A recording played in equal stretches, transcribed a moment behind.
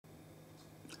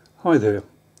Hi there.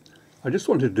 I just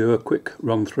wanted to do a quick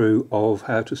run through of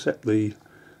how to set the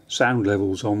sound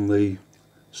levels on the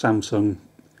Samsung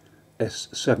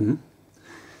S7.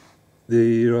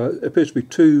 There appears to be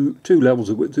two levels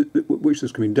at which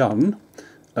this can be done.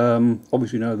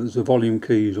 Obviously now there's the volume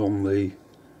keys on the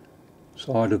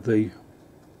side of the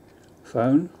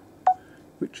phone,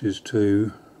 which is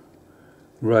to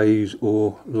raise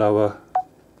or lower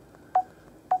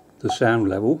the sound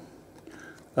level.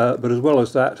 But as well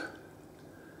as that,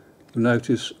 you'll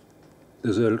notice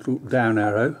there's a little down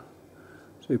arrow.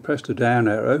 So you press the down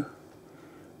arrow,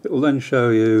 it will then show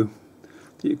you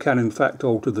that you can in fact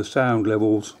alter the sound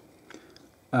levels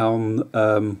on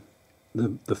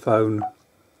the phone,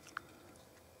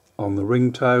 on the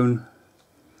ringtone,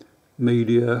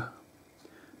 media,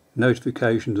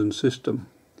 notifications and system.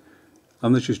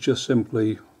 And this is just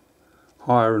simply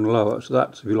higher and lower, so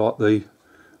that's, if you like, the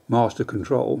master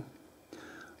control.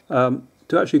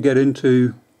 To actually get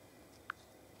into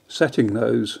setting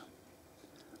those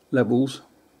levels,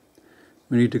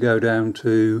 we need to go down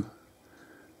to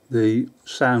the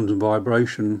sound and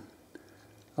vibration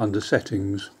under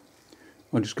settings.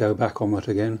 I'll just go back on that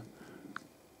again.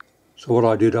 So what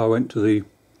I did, I went to the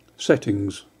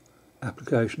settings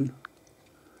application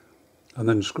and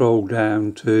then scrolled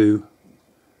down to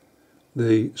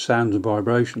the sounds and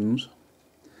vibrations,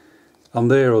 and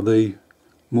there are the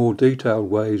more detailed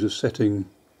ways of setting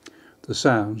the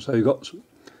sound. So you've got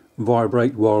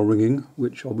vibrate while ringing,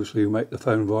 which obviously will make the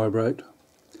phone vibrate.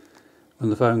 When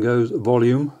the phone goes,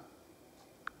 volume,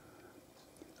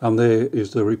 and there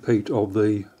is the repeat of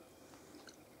the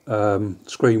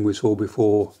screen we saw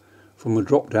before from the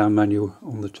drop down menu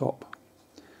on the top.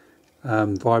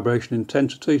 Vibration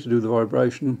intensity to do the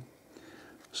vibration,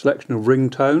 selection of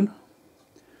ringtone.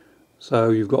 So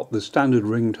you've got the standard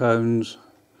ringtones,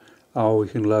 or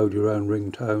you can load your own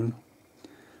ringtone,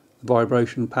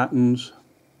 vibration patterns,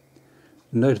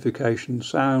 notification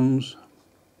sounds,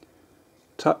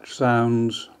 touch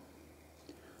sounds,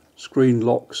 screen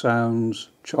lock sounds,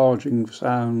 charging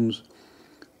sounds,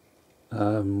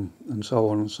 and so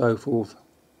on and so forth.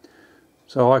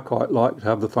 So I quite like to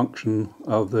have the function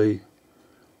of the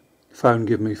phone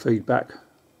give me feedback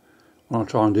when I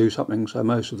try and do something, so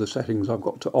most of the settings I've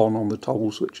got to on the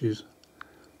toggle switches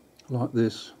like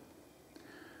this.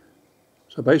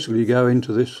 So basically you go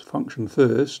into this function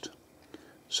first,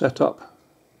 set up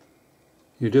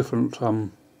your different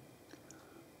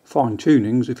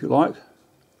fine-tunings if you like,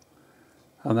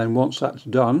 and then once that's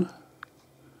done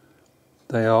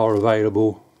they are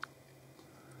available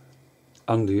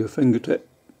under your fingertip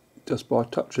just by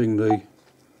touching the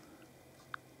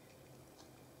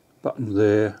button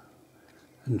there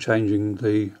and changing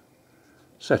the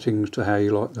settings to how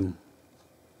you like them.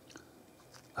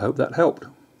 I hope that helped.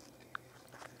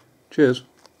 Cheers.